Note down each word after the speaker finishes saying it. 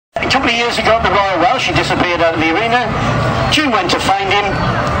A couple of years ago at the Royal Welsh, he disappeared out of the arena. June went to find him,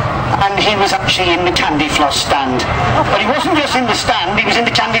 and he was actually in the candy floss stand. But he wasn't just in the stand, he was in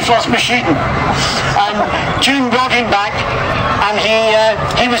the candy floss machine. And June brought him back, and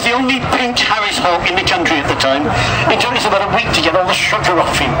he was the only pink Harris hawk in the country at the time. It took us about a week to get all the sugar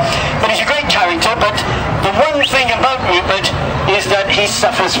off him. But he's a great character, but the one thing about Rupert is that he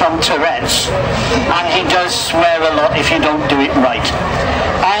suffers from Tourette's, and he does swear a lot if you don't do it right.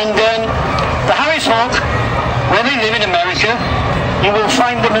 And the Harris hawk, where they live in America, you will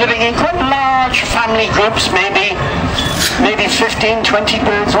find them living in quite large family groups, maybe 15, 20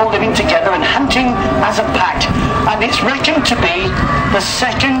 birds all living together and hunting as a pack. And it's reckoned to be the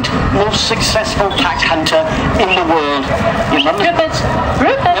second most successful pack hunter in the world. Rupert!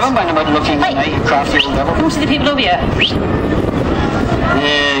 Rupert! Never mind about looking at me, you crafty old devil. Come see the people over here.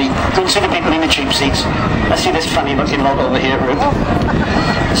 Yeah, go and see the people in the cheap seats. Let's see this funny looking lot over here, Rupert.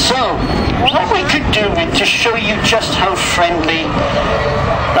 So, what we could do to show you just how friendly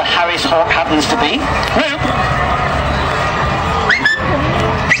the Harris hawk happens to be. Roop!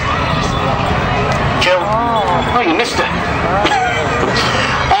 Joe. Oh, you missed her.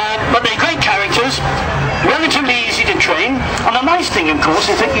 But they're great characters, relatively easy to train, and the nice thing, of course,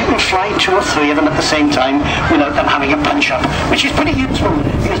 is that you can fly 2 or 3 of them at the same time without them having a punch-up, which is pretty useful,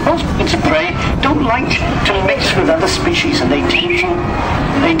 because most birds of prey don't like to mix with other species, and they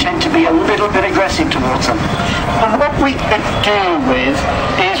tend to be a little bit aggressive towards them. And what we could do with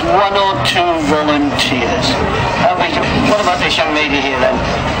is 1 or 2 volunteers. What about this young lady here, then?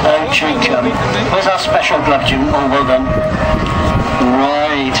 Out she comes. Where's our special glove, June? Oh, well done.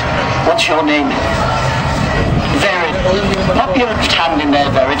 Right. What's your name? Verity. Pop your left hand in there,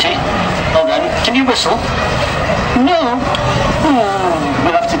 Verity. Well done. Can you whistle? No.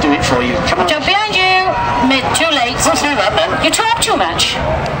 We'll have to do it for you. Come on. Jump behind you. Too late. Let's do that then. You talk too much.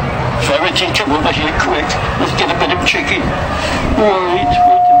 Verity, come over here quick. Let's get a bit of chicken. Right.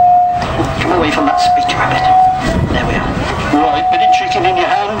 Come away from that speaker a bit. There we are. Right, bit of chicken in your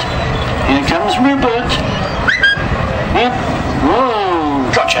hand. Here comes Rupert. Yep. Whoa,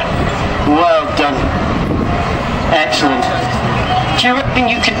 gotcha. Well done. Excellent. Do you reckon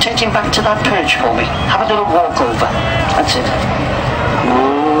you can take him back to that perch for me? Have a little walk over. That's it.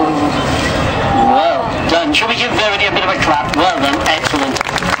 Whoa. Well done. Shall we give Verity a bit of a clap? Well done. Excellent.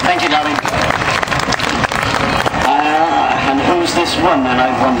 Thank you, darling. And who's this one then,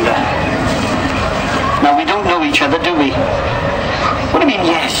 I wonder? Now, we don't know each other, do we? What do you mean,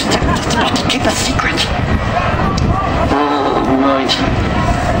 yes? That's not to keep a secret. Oh, right.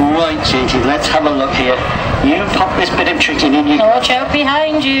 Right, Katie, let's have a look here. You pop this bit of chicken in your... Watch out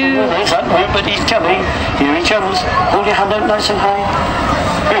behind you. Oh, there's that Rupert, he's coming. Here he comes. Hold your hand out nice and high.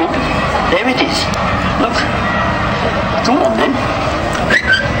 Roop, there it is. Look. Go on, then.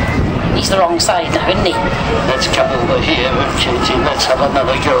 He's the wrong side now, isn't he? Let's come over here, Katie. Let's have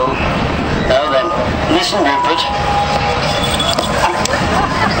another go. Now then, listen, Rupert.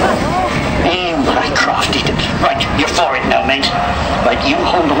 Right, crafty. Right, you're for it now, mate. Right, you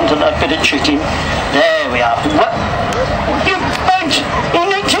hold on to that bit of chicken. There we are. What? You bugged! You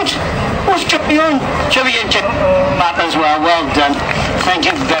nicked it! What's going on? Shall we get that as well? Well done. Thank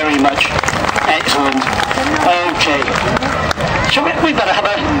you very much. Excellent. Okay. So we better have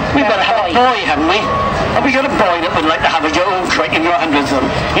a boy, haven't we? Have we got a boy that would like to have a go? Oh, crikey, you're hundreds of them.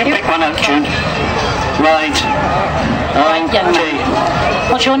 You pick one out, June. Right. Okay.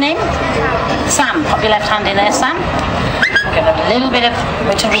 What's your name? Sam. Pop your left hand in there, Sam. Give a little bit of...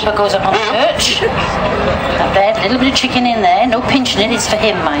 Wait till Rupert goes up on the perch. Up there, a little bit of chicken in there. No pinching it, it's for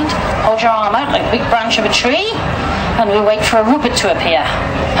him, mind. Hold your arm out like a big branch of a tree. And we'll wait for a Rupert to appear.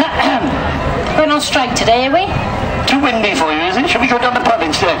 Going on strike today, are we? Too windy for you, is it? Shall we go down the pub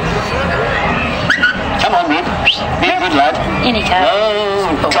instead? Come on, Rip. Be a good lad. In he comes.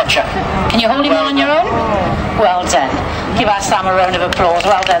 Oh, gotcha. Can you hold him all on your own? Well done. Give our Sam a round of applause.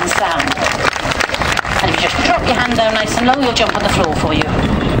 Well done, Sam. And if you just drop your hand down nice and low, he'll jump on the floor for you.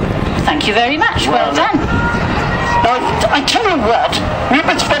 Thank you very much. Well done. Now, I tell you what,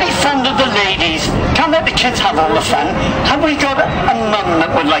 Rupert's very fond of the ladies. Can't let the kids have all the fun. Have we got a mum that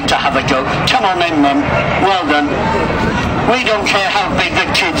would like to have a go? Come on then, mum. Well done. We don't care how big the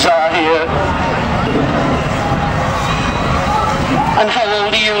kids are here. And how old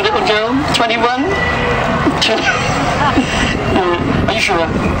are you, little girl? 21? Are you sure?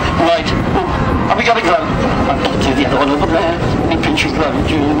 Right. Have we got a glove? I'll do the other one over there. Me pinch your glove.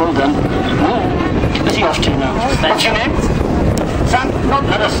 Well done. Where's he off to now? What's your name? Sam? Not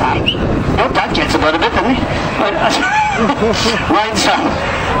another Sam. Your dad gets about a bit, doesn't he? Right, Sam.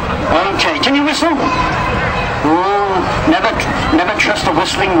 Okay. Can you whistle? Oh, Never trust a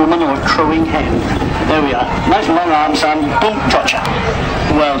whistling woman or a crowing hen. There we are. Nice long arm, Sam. Boom, gotcha.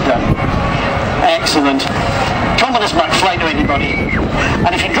 Well done. Excellent. Come on, this Mac, fly to anybody.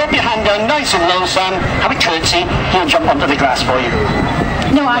 And if you drop your hand down nice and low, Sam, have a curtsy, he'll jump onto the grass for you.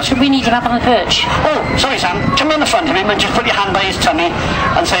 No, actually, we need him up on the perch. Oh, sorry, Sam. Come on the front of him and just put your hand by his tummy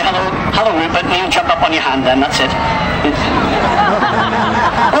and say, hello, Rupert, and he'll jump up on your hand then, that's it.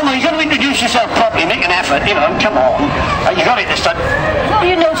 Oh, no, you've got to introduce yourself properly, make an effort, you know, come on. You got it this time.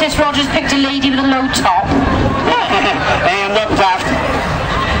 You notice Roger's picked a lady with a low top. Hey, I'm not daft.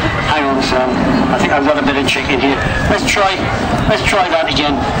 Hang on, Sam. I think I've got a bit of chicken here. Let's try that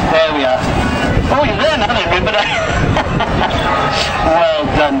again. There we are. Oh, you're there now, Rupert. Well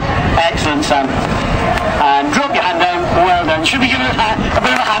done. Excellent, Sam. And drop your hand down. Well done. Should we give it a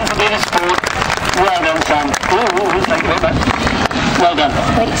bit of a hand for being a sport? Well done, Sam. Ooh, thank you, Rupert. Well done.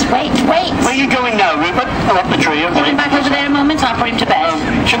 Wait. Where are you going now, Rupert? Oh, up the tree. Put him back over there a moment, I'll put him to bed.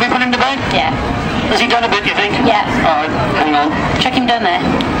 Should we put him to bed? Yeah. Has he done a bit, do you think? Yeah. All right, hang on. Check him down there.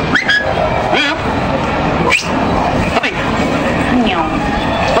 Yeah. Hey.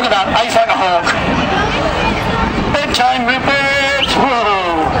 Look at that, eyes like a hawk. Bedtime, Rupert!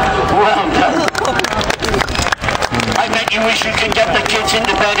 Whoa! Well done. I bet you wish you could get the kids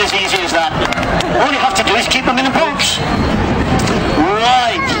into bed as easy as that. All you have to do is keep them in a box.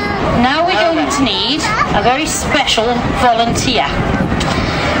 Right. Now we're going to need a very special volunteer.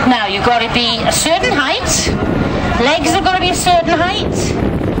 Now you've got to be a certain height. Legs have got to be a certain height.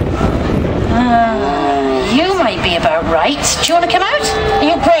 You might be about right. Do you want to come out? Are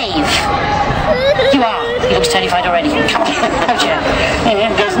you brave? You are. He looks terrified already. Come on, out here.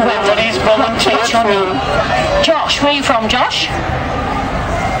 Doesn't know what he's volunteered What's your name? Josh. Where are you from, Josh?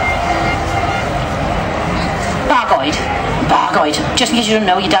 Bargoed. Just in case you don't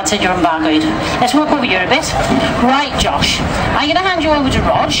know, your dad said you're from Bargoed. Let's walk over here a bit. Right, Josh. I'm going to hand you over to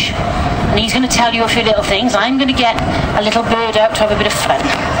Rog, and he's going to tell you a few little things. I'm going to get a little bird out to have a bit of fun.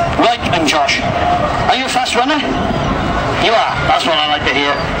 Right, and Josh, are you a fast runner? You are. That's what I like to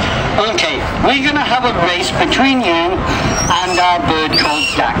hear. Okay, we're going to have a race between you and our bird called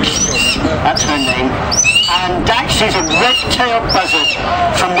Dax. That's her name. And Dax is a red-tailed buzzard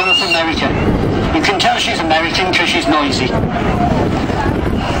from North America. You can tell she's American because she's noisy.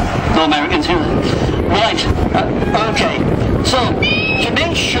 No Americans here. Right, okay. So, to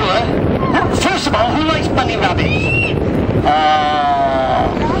make sure, first of all, who likes bunny rabbits?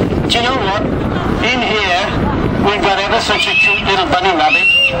 Do you know what? In here, we've got ever such a cute little bunny rabbit.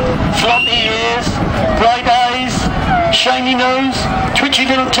 Floppy ears, bright eyes, shiny nose, twitchy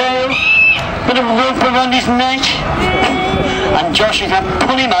little tail, bit of rope around his neck. And Josh is going to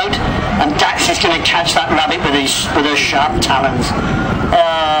pull him out, and Dax is going to catch that rabbit with her sharp talons.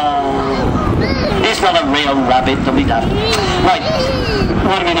 It's not a real rabbit, don't be daft. Right,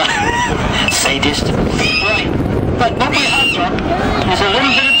 what do we know? Sadist. Right, but what we have got is a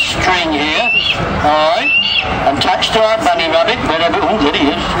little bit of string here, alright, attached to our bunny rabbit, wherever, oh, there he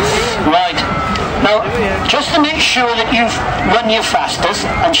is. Right, now, just to make sure that you've run your fastest,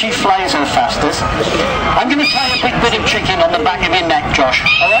 and she flies her fastest, I'm going to tie a big bit of chicken on the back of your neck, Josh,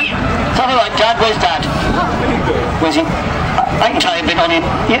 alright? Is that alright, Dad? Where's Dad? Where's he? I can tie a bit on him.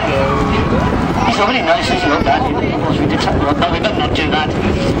 Yeah. He's already nice, isn't he, Dad? No, we better not do that.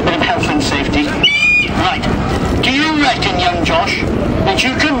 Bit of health and safety. Right. Do you reckon, young Josh, that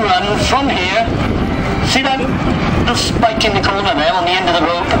you can run from here? See that little spike in the corner there on the end of the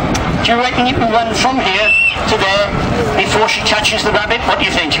rope? Do you reckon you can run from here to there before she catches the rabbit? What do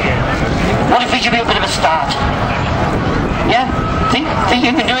you think? What if we give you a bit of a start? Yeah? Think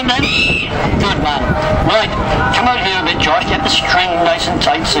you can do it then? Good man. Right, come out here a bit, Josh. Get the string nice and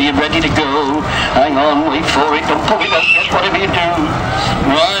tight so you're ready to go. Hang on, wait for it. Don't pull it up yet, whatever you do.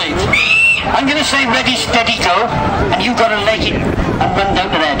 Right. I'm going to say ready, steady, go, and you've got to leg it and run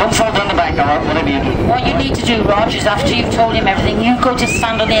down to there. Don't fall down the bank or whatever you do. What you need to do, Rog, is after you've told him everything, you go to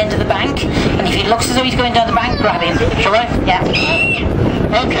stand on the end of the bank, and if he looks as though he's going down the bank, grab him. Shall I? Yeah.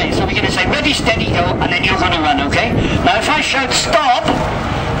 Okay, so we're going to say ready, steady, go, and then you're going to run, okay? Now if I shout stop,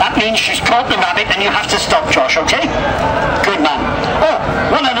 that means she's caught the rabbit and you have to stop, Josh, okay? Good man. Oh,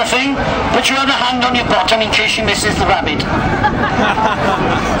 one other thing, put your other hand on your bottom in case she misses the rabbit.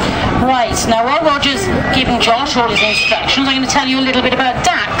 Right, now while Roger's giving Josh all his instructions, I'm going to tell you a little bit about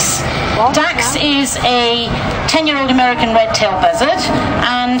Dax. Dax is a 10-year-old American red-tailed buzzard,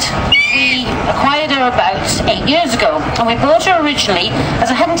 and we acquired her about 8 years ago, and we bought her originally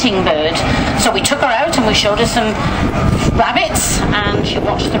as a hunting bird. So we took her out and we showed her some rabbits, and she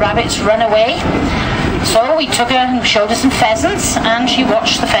watched the rabbits run away. So we took her and showed her some pheasants, and she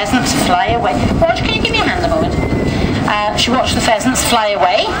watched the pheasants fly away. Roger, can you give me a hand a moment? She watched the pheasants fly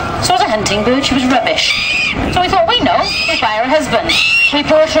away. So as a hunting bird, she was rubbish. So we thought, we know, we'll buy her a husband. We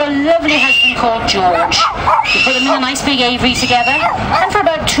bought her a lovely husband called George. We put them in a nice big aviary together, and for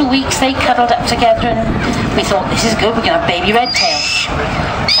about 2 weeks they cuddled up together, and we thought, this is good, we're going to have baby redtails.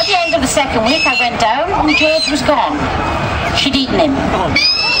 At the end of the second week I went down and George was gone. She'd eaten him.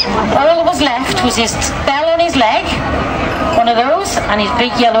 All that was left was his bell on his leg, one of those, and his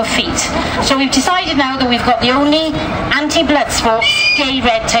big yellow feet. So we've decided now that we've got the only anti-blood sports gay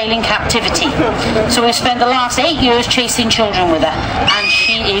redtail in captivity. So we've spent the last 8 years chasing children with her, and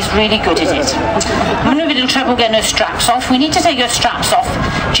she is really good at it. I'm having a little trouble getting her straps off. We need to take her straps off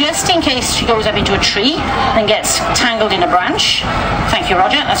just in case she goes up into a tree and gets tangled in a branch. Thank you,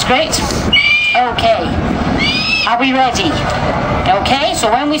 Roger, that's great. Okay, are we ready? Okay,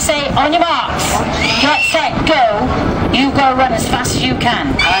 so when we say on your marks, get set, go, you've got to run as fast as you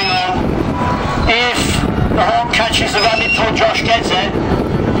can. Hang on. If the hawk catches the rabbit before Josh gets it,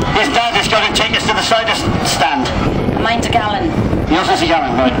 his dad has got to take us to the cider stand. Mine's a gallon. Yours is a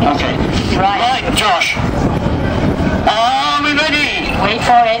gallon, right? Okay. Right, Josh. Are we ready? Wait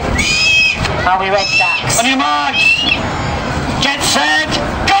for it. Are we ready, Dax? On your marks. Get set,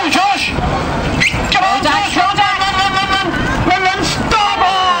 go, Josh! Come on, Dax, go, Dax! Run, stop!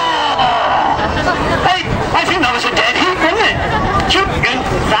 Hey, I think that was a dead heat, wasn't it?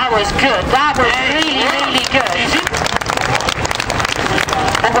 That was good. That was really good. Easy.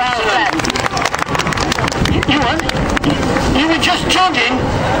 Well done. You won. You were just jogging.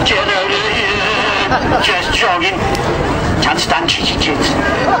 Just jogging. Can't stand cheeky kids.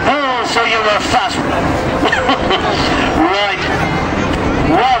 Oh, so you were fast. Right.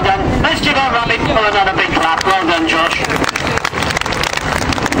 Well done. Let's give our rabbit another big clap. Well done, Josh.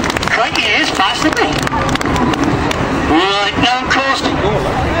 Crikey, he is fast, isn't he? Right, now of course,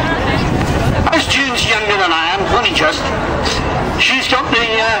 as June's younger than I am, only just, she's got the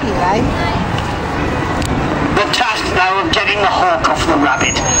task now of getting the hawk off the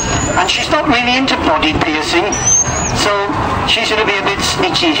rabbit. And she's not really into body piercing, so she's going to be a bit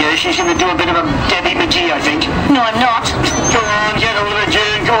sneaky here. She's going to do a bit of a Debbie McGee, I think. No, I'm not. Go on, get hold of her,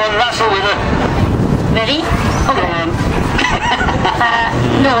 June. Go on, wrestle with her. Ready? Go on.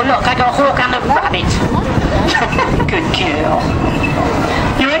 No, look, I got a hawk and a rabbit. Good girl.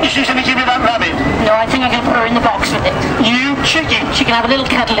 You reckon she's going to give you that rabbit? No, I think I'm going to put her in the box with it. You chicken. She can have a little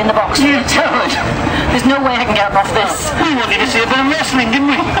cuddle in the box. You turd. There's no way I can get her off this. We wanted to see a bit of wrestling, didn't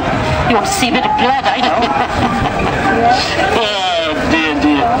we? You want to see a bit of blood, I know. Oh, dear.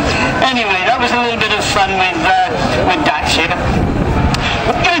 Anyway, that was a little bit of fun with Dax here.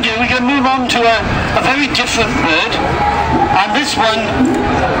 What we're going to do, we're going to move on to a very different bird. And this one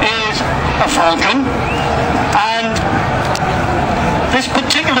is a falcon. And this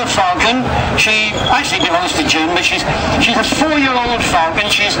particular falcon, she actually belongs to June, but she's a 4-year-old falcon.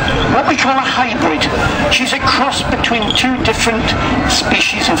 She's what we call a hybrid. She's a cross between 2 different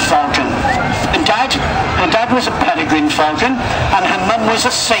species of falcon. Her dad was a peregrine falcon, and her mum was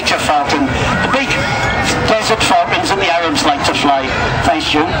a saker falcon. The big desert falcons that the Arabs like to fly. Thanks,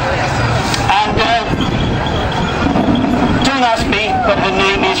 June. And don't ask me, but her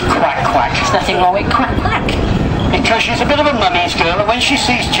name is Quack Quack. There's nothing wrong with Quack Quack. Because she's a bit of a mummy's girl, and when she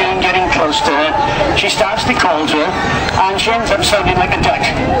sees June getting close to her, she starts to call to her, and she ends up sounding like a duck.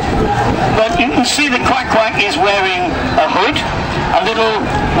 But you can see that Quack Quack is wearing a hood, a little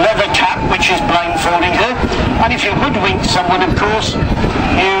leather cap which is blindfolding her, and if you hoodwink someone, of course,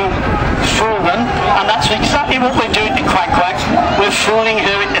 you fool them, and that's exactly what we're doing to Quack Quack. We're fooling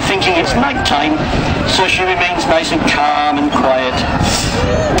her into thinking it's night time, so she remains nice and calm and quiet.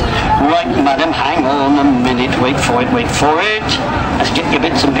 Right, madam, hang on a minute, wait for it. Let's get your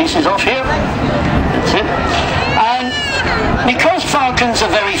bits and pieces off here. That's it. And because falcons are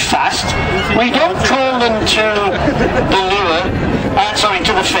very fast, we don't call them to the lure,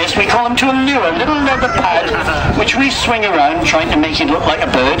 to the fist, we call them to a lure, a little leather pad, which we swing around trying to make it look like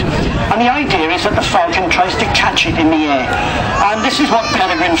a bird. And the idea is that the falcon tries to catch it in the air. And this is what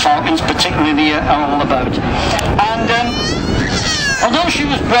peregrine falcons particularly are all about. And although she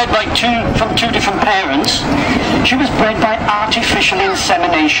was bred from 2 different parents, she was bred by artificial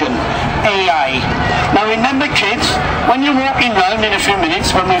insemination, AI. Now remember, kids, when you're walking round in a few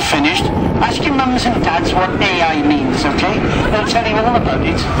minutes when we've finished, ask your mums and dads what AI means, okay? They'll tell you all about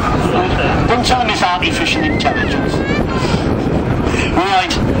it. Don't tell them it's artificial intelligence. Right,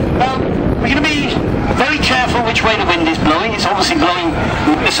 well, we're going to be very careful which way the wind is blowing. It's obviously blowing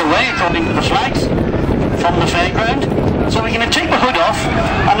this away according to the flags from the fairground. So we're going to take the hood off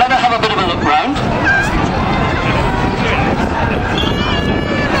and let her have a bit of a look round.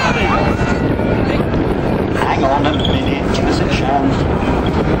 Hang hang on a minute, give us a chance.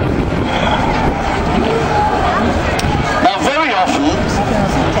 Now very often,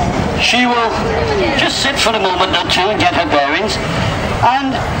 she will just sit for a moment or two and get her bearings,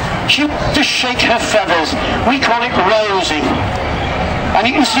 and she'll just shake her feathers. We call it rousing. And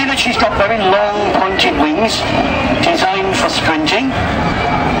you can see that she's got very long pointed wings, designed for sprinting.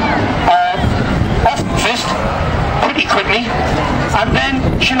 Off fist, pretty quickly, and then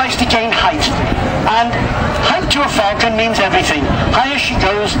she likes to gain height. And height to a falcon means everything. Higher she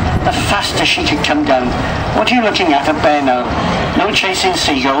goes, the faster she can come down. What are you looking at? A bear now. No chasing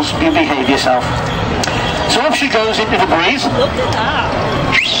seagulls, you behave yourself. So off she goes into the breeze.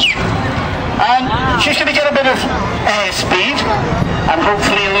 And she's going to get a bit of air speed, and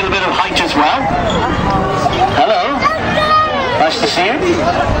hopefully a little bit of height as well. Hello. Nice to see you.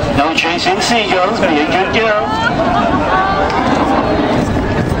 No chasing seagulls, be a good girl.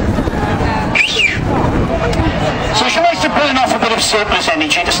 So she likes to burn off a bit of surplus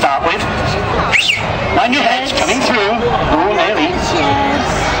energy to start with. Mind your heads, coming through. Oh, nearly.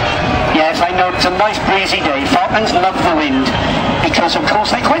 Yes, I know, it's a nice breezy day. Falcons love the wind because, of course,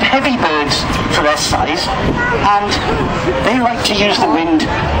 they're quite heavy birds for their size, and they like to use the wind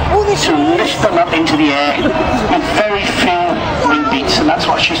to lift them up into the air with very few wing beats, and that's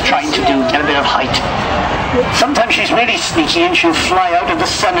what she's trying to do, get a bit of height. Sometimes she's really sneaky and she'll fly out of the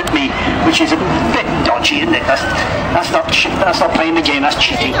sun at me, which is a bit dodgy, isn't it? That's not playing the game, that's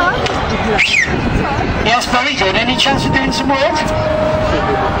cheating. Yes, very good. Any chance of doing some work?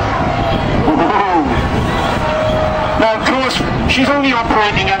 Ooh. Now, of course, she's only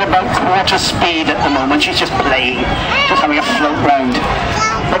operating at about quarter speed at the moment. She's just playing, just having a float round.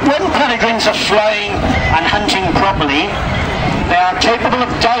 But when peregrines are flying and hunting properly, they are capable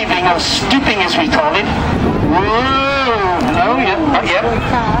of diving, or stooping as we call it. Whoa! No, yeah, not yet.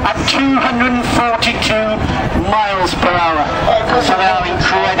 At 242 miles per hour. So they are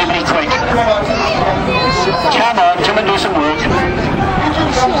incredibly quick. Come on, come and do some work.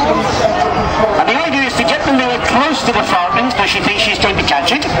 And the idea is to get the lure close to the falcon so she thinks she's going to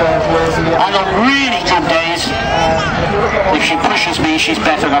catch it. And on really good days, if she pushes me, she's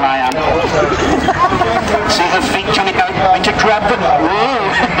better than I am. See her feet coming out, trying to grab the... Whoa!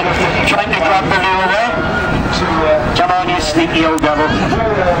 Trying to grab the lure there. Come on, you sneaky old devil.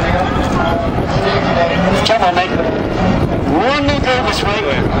 Come on, mate. One more go this way.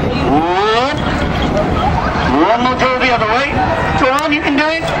 One more go the other way. Go on, you can do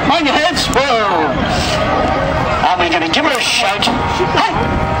it. Mind your heads. Whoa. And we're going to give her a shout. Hey.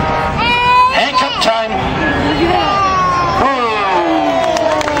 Haircut time. Whoa.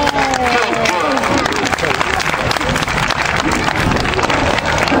 Good girl.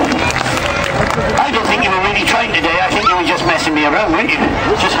 I don't think you were really trying today. I think you were just messing me around, weren't you?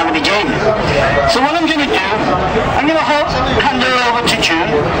 Just having a game. So what I'm going to do, I'm going to hand her over to June.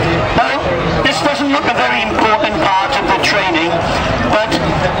 Now, this doesn't look a very important part of the training, but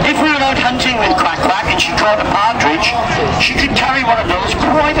if we were out hunting with Quack Quack and she caught a partridge, she could carry one of those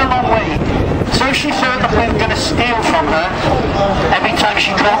quite a long way. So she thought that we were going to steal from her every time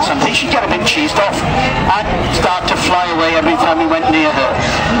she caught something. She'd get a bit cheesed off and start to fly away every time we went near her.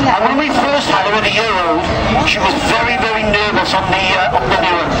 And when we first had her at a year old, she was very, very nervous on the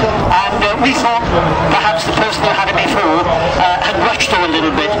lure. And we thought perhaps the person who had it before had rushed her a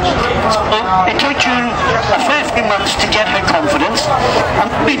little bit. So it took June a fair few months to get her confidence.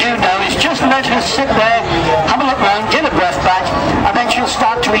 And what we do now is just let her sit there, have a look round, get her breath back, and then she'll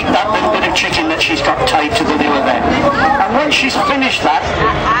start to eat that little bit of chicken that she's got tied to the lure there. And once she's finished that,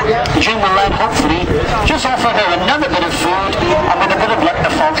 June will then hopefully just offer her another bit of food, and with a bit of luck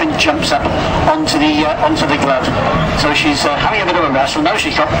the falcon jumps up onto the glove. So she's having a bit of a wrestle. Now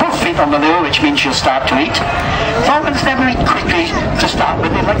she's got both feet on the lure, which means she'll start to eat. Falcons never eat quickly to start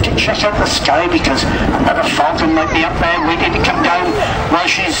with. They like to check out the sky because another falcon might be up there waiting to come down while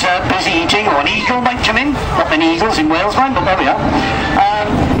she's busy eating, or an eagle might come in. Not many eagles in Wales, man, but there we are.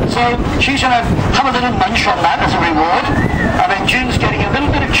 So she's going to have a little munch on that as a reward, and then June's getting a little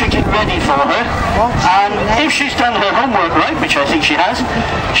bit of chicken ready for her, and if she's done her homework right, which I think she has,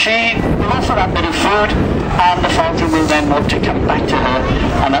 she will offer that bit of food, and the falcon will then want to come back to her,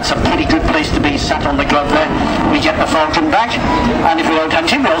 and that's a pretty good place to be, sat on the glove there. We get the falcon back, and if we're out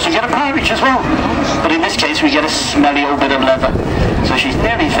hunting, we also get a partridge as well, but in this case we get a smelly old bit of leather. So she's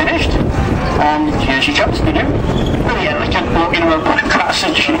nearly finished, and here she comes, really elegant, walking around on grass,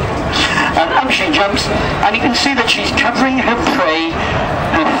 and up she jumps, and you can see that she's covering her prey,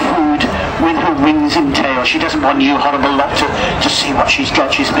 her food, with her wings and tail. know, she doesn't want you horrible lot to see what she's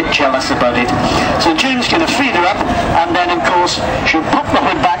got. She's a bit jealous about it. So June's going to feed her up, and then of course she'll pop the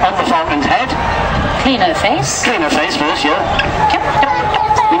hood back on the falcon's head. Clean her face. Clean her face first, yeah.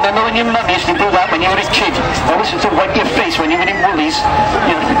 Remember when your mum used to do that when you were a kid? Always used to wipe your face when you were in Woolies.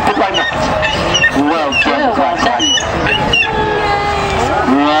 You know, bit like that. Well done, well done.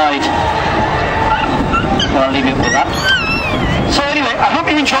 Right. I'll leave you with that. So anyway, I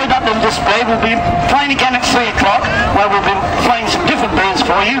hope you enjoyed that little display. We'll be flying again at 3 o'clock, where we'll be flying some different birds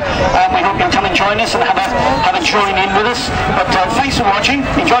for you. We hope you'll come and join us and have a join in with us. But thanks for watching.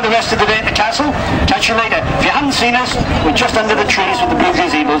 Enjoy the rest of the day at the castle. Catch you later. If you haven't seen us, we're just under the trees with the blue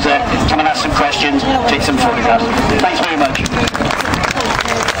gazebos there. Come and ask some questions, take some photographs.